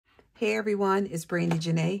Hey everyone, it's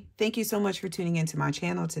Janei. Thank you so much for tuning into my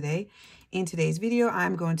channel today. In today's video,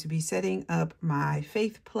 I'm going to be setting up my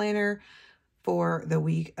faith planner for the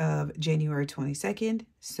week of January 22nd.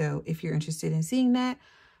 So if you're interested in seeing that,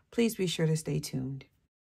 please be sure to stay tuned.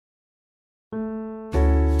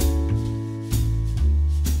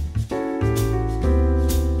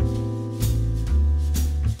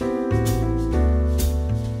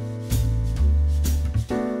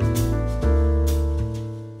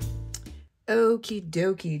 Okie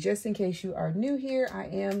dokie, just in case you are new here, I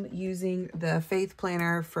am using the faith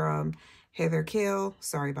planner from Heather Kell.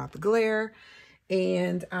 Sorry about the glare.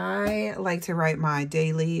 And I like to write my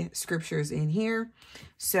daily scriptures in here.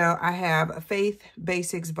 So I have Faith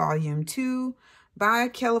Basics Volume 2 by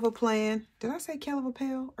Kell of a Plan. Did I say Kell of a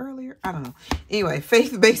Pale earlier? I don't know. Anyway,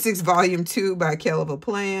 Faith Basics Volume 2 by Kell of a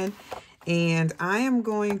Plan. And I am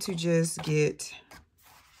going to just get,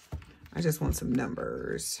 I just want some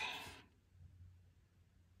numbers.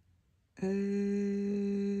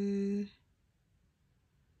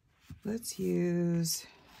 Let's use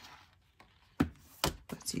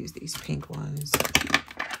these pink ones.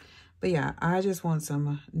 But yeah, I just want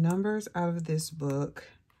some numbers out of this book.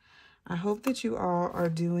 I hope that you all are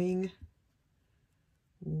doing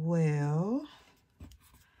well.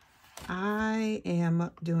 I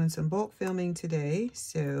am doing some bulk filming today,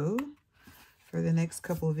 so for the next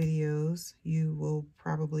couple of videos, you will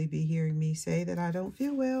probably be hearing me say that I don't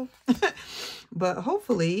feel well. But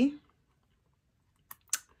hopefully,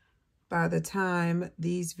 by the time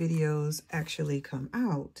these videos actually come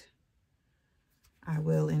out, I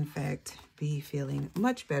will, in fact, be feeling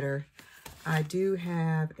much better. I do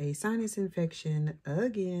have a sinus infection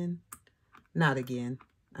again. Not again.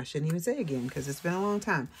 I shouldn't even say again because it's been a long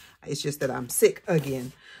time. It's just that I'm sick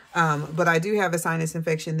again. But I do have a sinus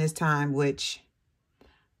infection this time, which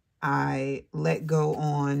I let go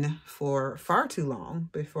on for far too long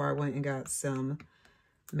before I went and got some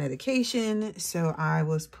medication. So I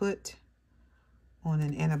was put on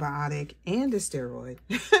an antibiotic and a steroid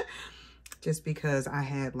just because I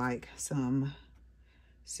had like some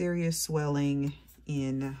serious swelling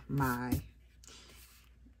in my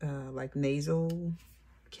like nasal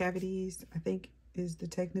cavities, I think is the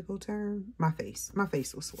technical term. My face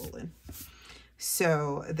was swollen.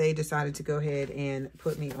 So they decided to go ahead and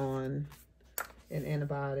put me on an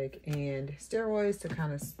antibiotic and steroids to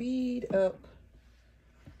kind of speed up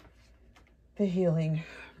the healing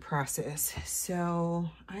process. So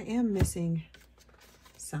I am missing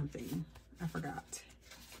something. I forgot.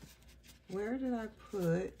 Where did I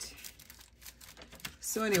put?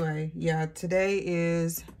 So anyway, yeah, today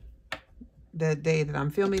is the day that I'm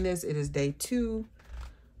filming this. It is day 2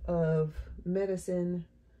 of medicine.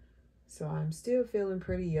 So I'm still feeling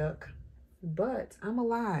pretty yuck, but I'm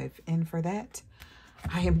alive. And for that,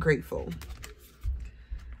 I am grateful.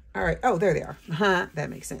 All right. Oh, there they are. That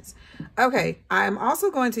makes sense. Okay. I'm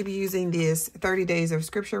also going to be using this 30 Days of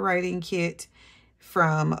Scripture Writing Kit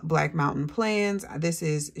from Black Mountain Plans. This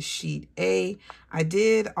is sheet A. I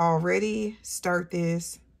did already start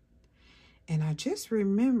this, and I just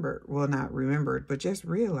remembered, well, not remembered, but just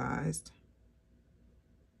realized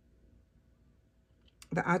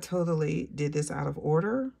that I totally did this out of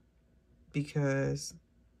order because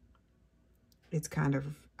it's kind of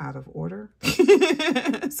out of order.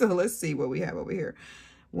 So let's see what we have over here.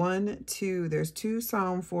 1, 2, there's 2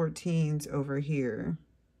 Psalm 14s over here.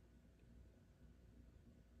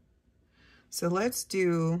 So let's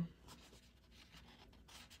do,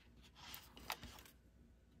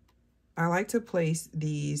 I like to place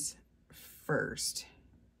these first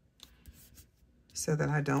so that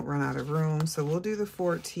I don't run out of room. So we'll do the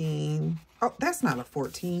 14. Oh, that's not a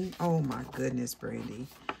 14. Oh my goodness, Brandi.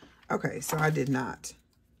 Okay, so I did not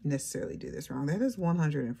necessarily do this wrong. That is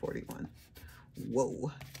 141.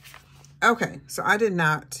 Whoa. Okay, so I did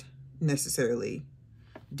not necessarily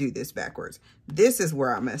do this backwards. This is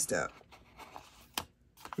where I messed up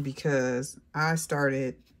because I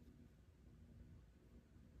started,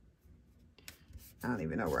 I don't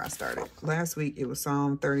even know where I started. Last week, it was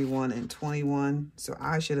Psalm 31 and 21. So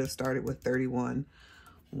I should have started with 31,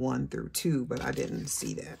 1 through 2, but I didn't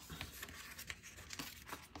see that.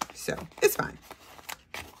 So it's fine.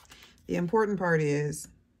 The important part is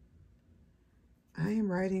I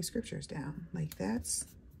am writing scriptures down. Like that's,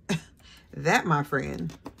 that, my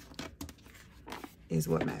friend, is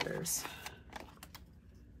what matters.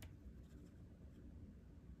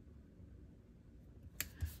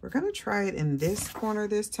 We're going to try it in this corner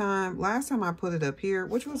this time. Last time I put it up here,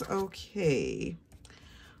 which was okay,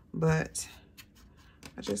 but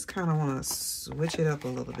I just kind of want to switch it up a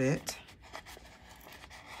little bit.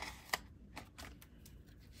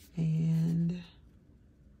 And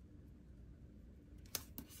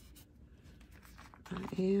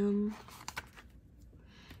hem.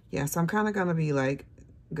 Yeah, so I'm kind of going to be like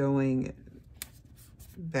going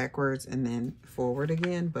backwards and then forward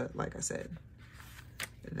again, but like I said,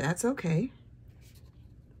 that's okay.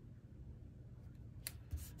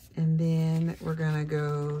 And then we're gonna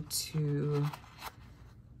go to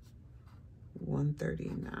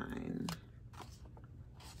 139.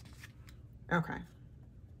 Okay.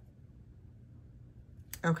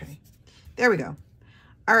 Okay, there we go.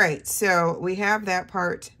 All right, so we have that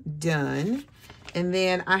part done. And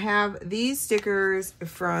then I have these stickers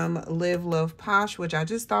from Live Love Posh, which I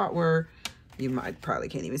just thought were, you might probably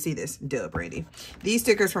can't even see this, duh, Brandi. These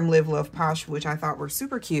stickers from Live Love Posh, which I thought were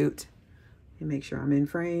super cute. Let me make sure I'm in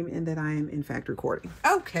frame and that I am in fact recording.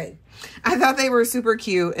 Okay, I thought they were super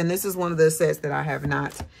cute, and this is one of the sets that I have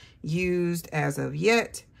not used as of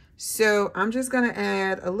yet. So I'm just gonna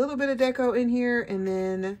add a little bit of deco in here and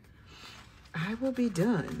then I will be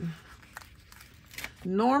done.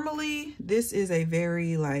 Normally, this is a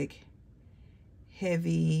very like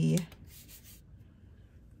heavy,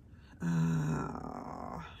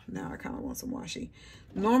 now I kind of want some washi.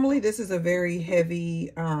 Normally, this is a very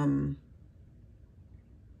heavy,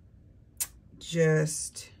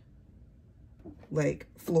 just like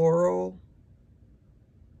floral,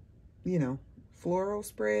 you know, floral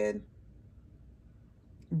spread.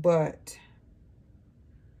 But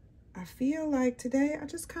I feel like today I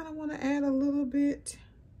just kind of want to add a little bit,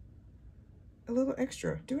 a little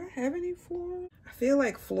extra. Do I have any floral? I feel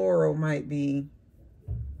like floral might be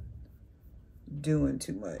doing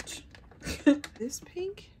too much. This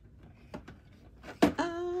pink?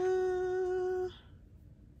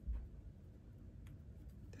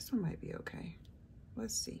 This one might be okay.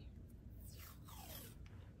 Let's see.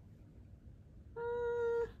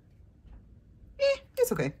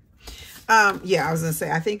 It's okay. Yeah, I was gonna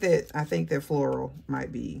say, I think that floral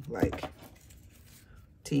might be like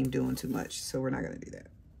team doing too much, so we're not gonna do that.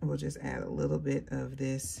 We'll just add a little bit of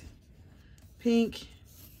this pink.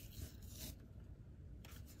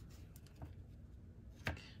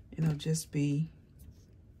 It'll just be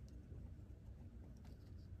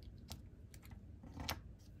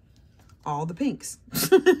all the pinks,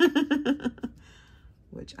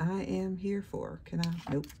 which I am here for. Can I?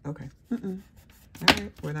 Nope. Okay. All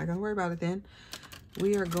right, we're not gonna worry about it then.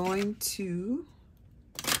 We are going to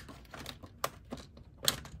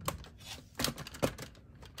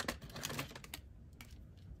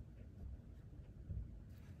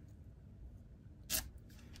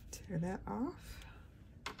tear that off,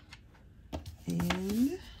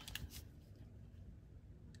 and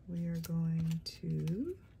we are going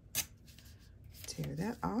to tear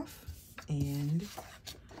that off, and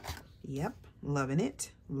yep, loving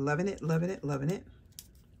it, loving it, loving it, loving it.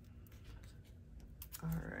 All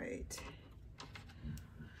right,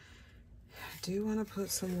 I do want to put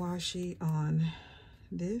some washi on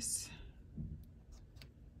this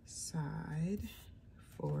side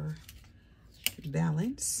for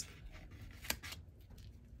balance.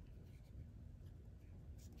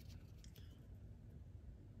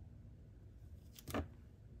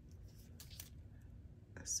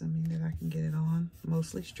 Assuming that I can get it on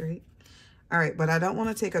mostly straight. All right, but I don't want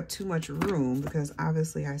to take up too much room because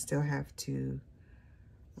obviously I still have to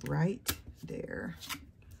write there.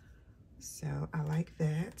 So I like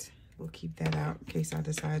that. We'll keep that out in case I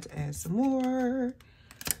decide to add some more.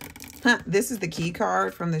 This is the key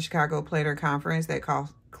card from the Chicago Planner Conference that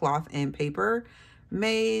Cloth and Paper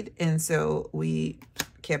made, and so we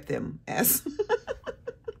kept them as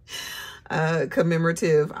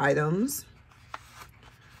commemorative items.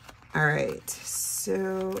 All right,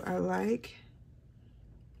 so I like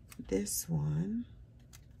this one.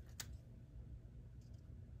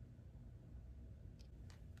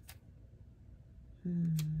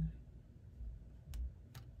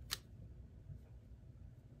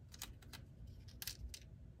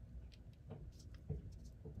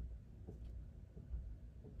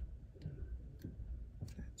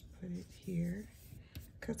 Let's put it here.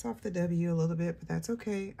 Cuts off the W a little bit, but that's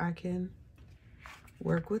okay. I can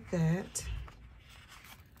work with that.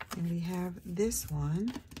 And we have this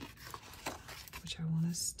one, which I want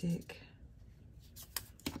to stick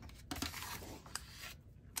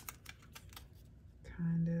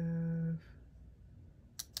kind of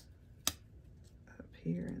up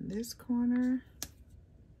here in this corner.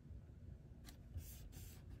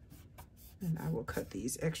 And I will cut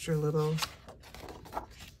these extra little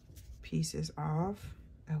pieces off.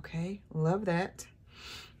 Okay, love that.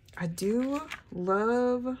 I do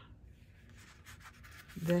love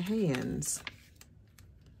the hands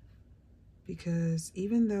because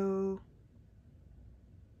even though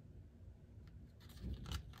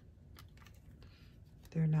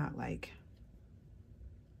They're not like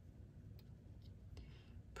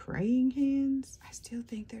praying hands. I still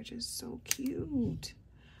think they're just so cute.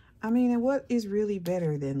 I mean, and what is really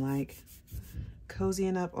better than like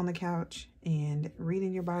cozying up on the couch and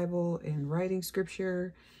reading your Bible and writing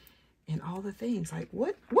scripture and all the things? Like,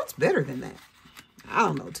 what's better than that? I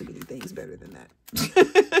don't know too many things better than that.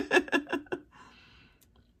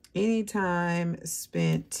 Any time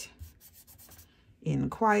spent in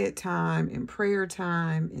quiet time, in prayer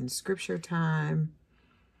time, in scripture time,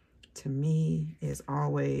 to me is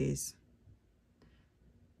always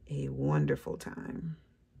a wonderful time.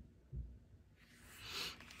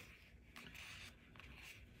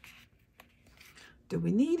 Do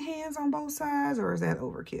we need hands on both sides, or is that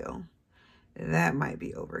overkill? That might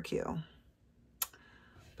be overkill.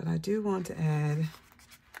 But I do want to add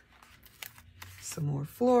some more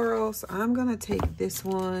floral. So I'm going to take this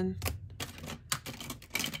one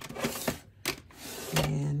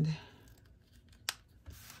and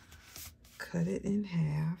cut it in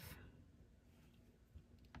half.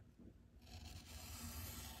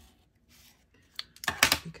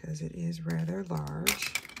 Because it is rather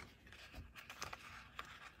large.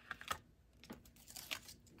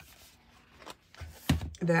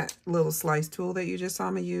 That little slice tool that you just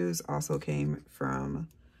saw me use also came from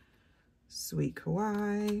Sweet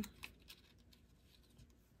Kawaii.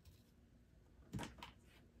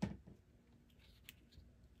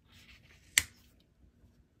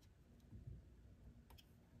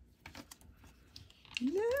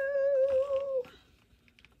 No.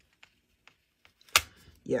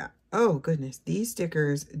 Yeah. Oh, goodness. These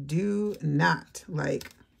stickers do not,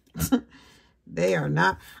 like, they are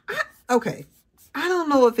not. Okay. I don't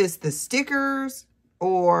know if it's the stickers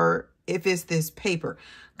or if it's this paper.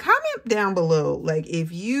 Comment down below, like,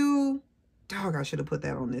 if you, dog, I should have put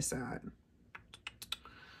that on this side.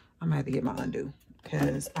 I'm gonna have to get my undo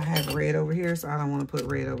because I have red over here, so I don't want to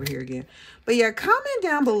put red over here again. But yeah, comment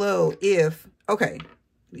down below if, okay,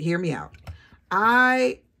 hear me out.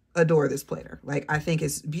 I adore this planner. Like, I think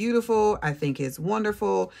it's beautiful. I think it's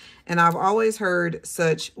wonderful. And I've always heard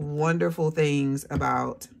such wonderful things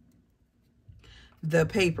about the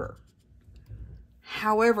paper.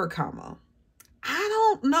 However, I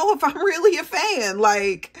don't know if I'm really a fan.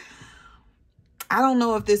 Like, I don't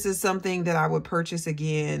know if this is something that I would purchase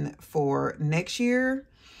again for next year.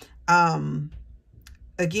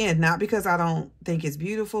 Again, not because I don't think it's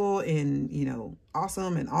beautiful and, you know,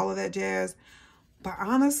 awesome and all of that jazz, but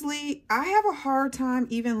honestly, I have a hard time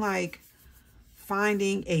even like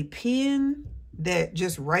finding a pen that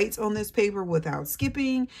just writes on this paper without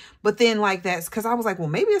skipping. But then like that's because I was like, well,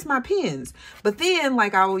 maybe it's my pens. But then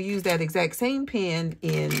like I will use that exact same pen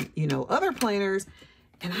in, you know, other planners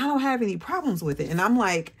and I don't have any problems with it. And I'm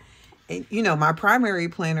like, and, you know, my primary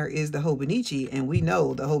planner is the Hobonichi, and we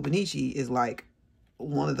know the Hobonichi is like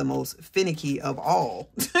one of the most finicky of all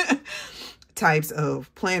types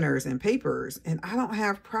of planners and papers. And I don't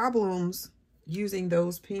have problems using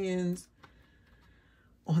those pens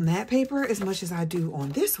on that paper as much as I do on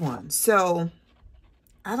this one. So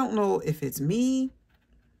I don't know if it's me.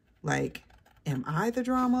 Like, am I the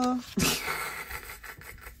drama?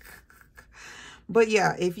 But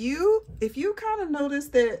yeah, if you kind of notice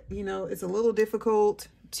that, you know, it's a little difficult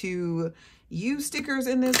to use stickers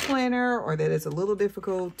in this planner, or that it's a little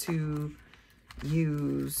difficult to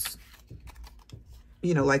use,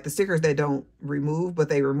 you know, like the stickers that don't remove, but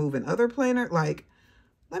they remove in other planner, like,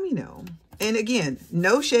 let me know. And again,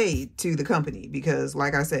 no shade to the company, because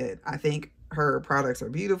like I said, I think her products are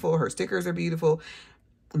beautiful. Her stickers are beautiful.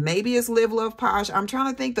 Maybe it's Live, Love, Posh. I'm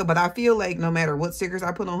trying to think though, but I feel like no matter what stickers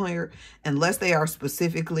I put on here, unless they are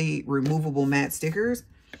specifically removable matte stickers,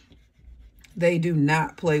 they do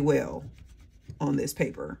not play well on this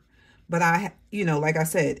paper. But I, you know, like I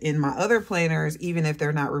said, in my other planners, even if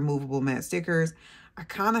they're not removable matte stickers, I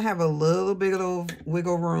kind of have a little bit of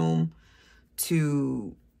wiggle room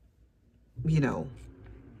to, you know,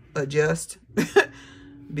 adjust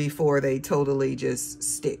before they totally just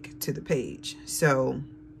stick to the page. So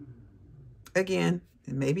again,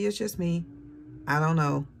 maybe it's just me. I don't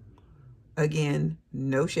know. Again,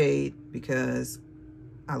 no shade, because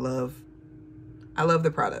I love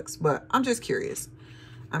the products, but I'm just curious.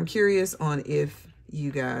 I'm curious on if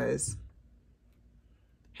you guys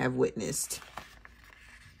have witnessed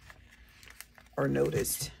or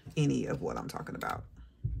noticed any of what I'm talking about.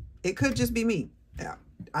 It could just be me. Yeah.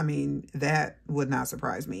 I mean, that would not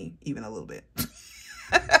surprise me even a little bit.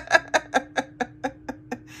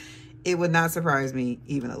 It would not surprise me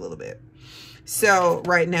even a little bit. So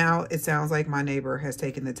right now, it sounds like my neighbor has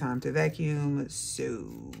taken the time to vacuum.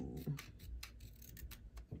 So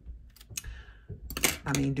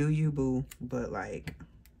I mean, do you, boo? But like,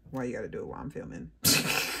 why you gotta do it while I'm filming?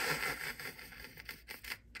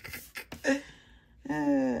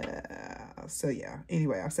 So yeah,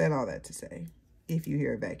 anyway, I said all that to say, if you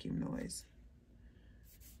hear a vacuum noise,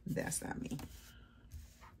 that's not me.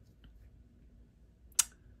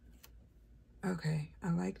 Okay,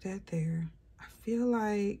 I like that there. I feel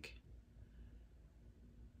like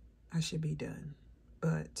I should be done,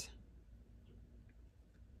 but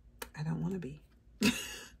I don't want to be.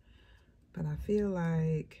 But I feel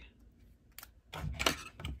like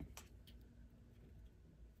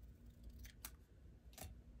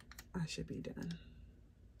I should be done.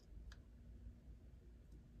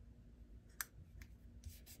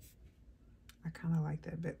 I kind of like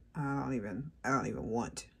that, but I don't even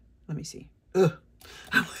want. Let me see. Ugh.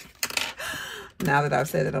 I'm like, now that I've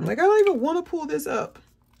said it, I'm like, I don't even want to pull this up.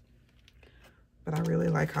 But I really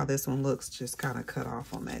like how this one looks, just kind of cut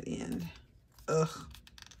off on that end. Ugh.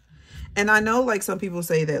 And I know, like, some people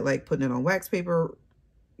say that, like, putting it on wax paper,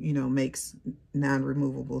 you know, makes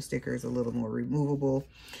non-removable stickers a little more removable.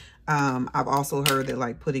 I've also heard that,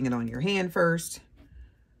 like, putting it on your hand first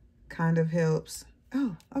kind of helps.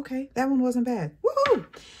 Oh, okay. That one wasn't bad. Woohoo!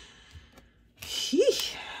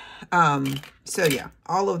 So yeah,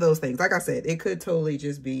 all of those things. Like I said, it could totally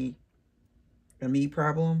just be a me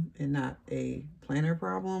problem and not a planner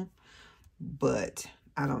problem, but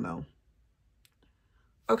I don't know.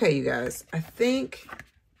 Okay, you guys, I think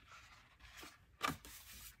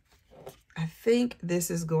this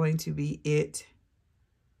is going to be it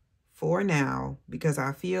for now, because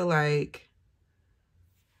I feel like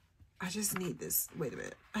I just need this. Wait a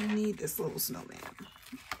minute. I need this little snowman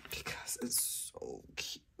because it's so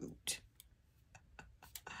cute.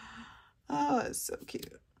 Oh, it's so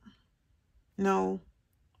cute. No.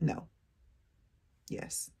 No.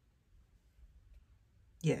 Yes.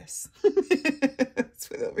 Yes. Let's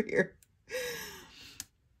put it over here.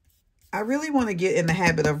 I really want to get in the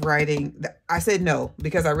habit of writing. I said no,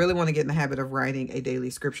 because I really want to get in the habit of writing a daily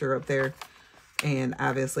scripture up there. And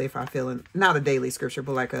obviously, if I feel not a daily scripture,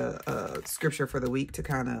 but like a scripture for the week to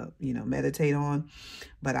kind of, you know, meditate on.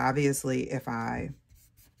 But obviously, if I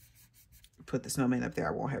put the snowman up there,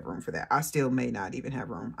 I won't have room for that. I still may not even have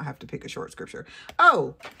room. I have to pick a short scripture.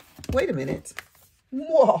 Oh, wait a minute.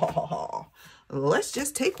 Whoa. Let's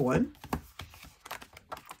just take one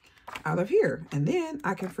out of here. And then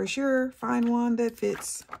I can for sure find one that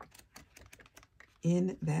fits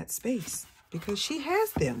in that space, because she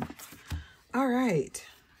has them. All right.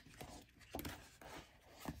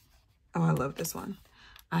 Oh, I love this one.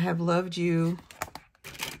 I have loved you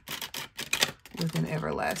with an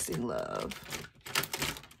everlasting love.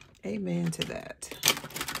 Amen to that.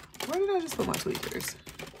 Where did I just put my tweezers?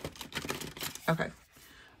 Okay.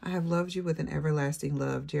 I have loved you with an everlasting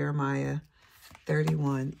love. Jeremiah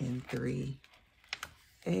 31:3.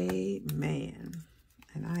 Amen.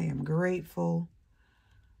 And I am grateful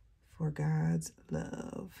for God's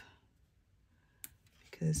love.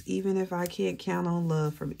 Because even if I can't count on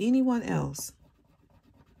love from anyone else,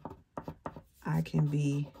 I can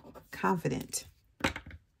be confident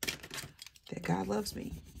that God loves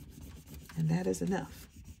me. And that is enough.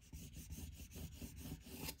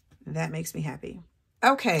 That makes me happy.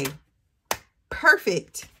 Okay.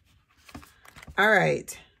 Perfect. All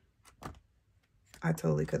right. I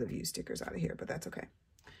totally could have used stickers out of here, but that's okay.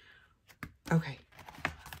 Okay.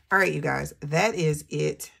 All right, you guys, that is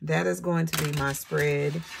it. That is going to be my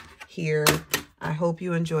spread here. I hope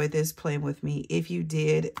you enjoyed this playing with me. If you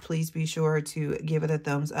did, please be sure to give it a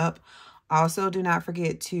thumbs up. Also, do not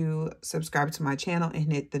forget to subscribe to my channel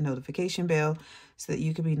and hit the notification bell so that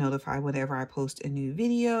you can be notified whenever I post a new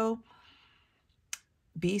video.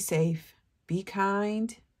 Be safe, be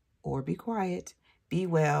kind, or be quiet, be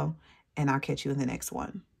well, and I'll catch you in the next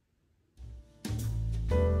one.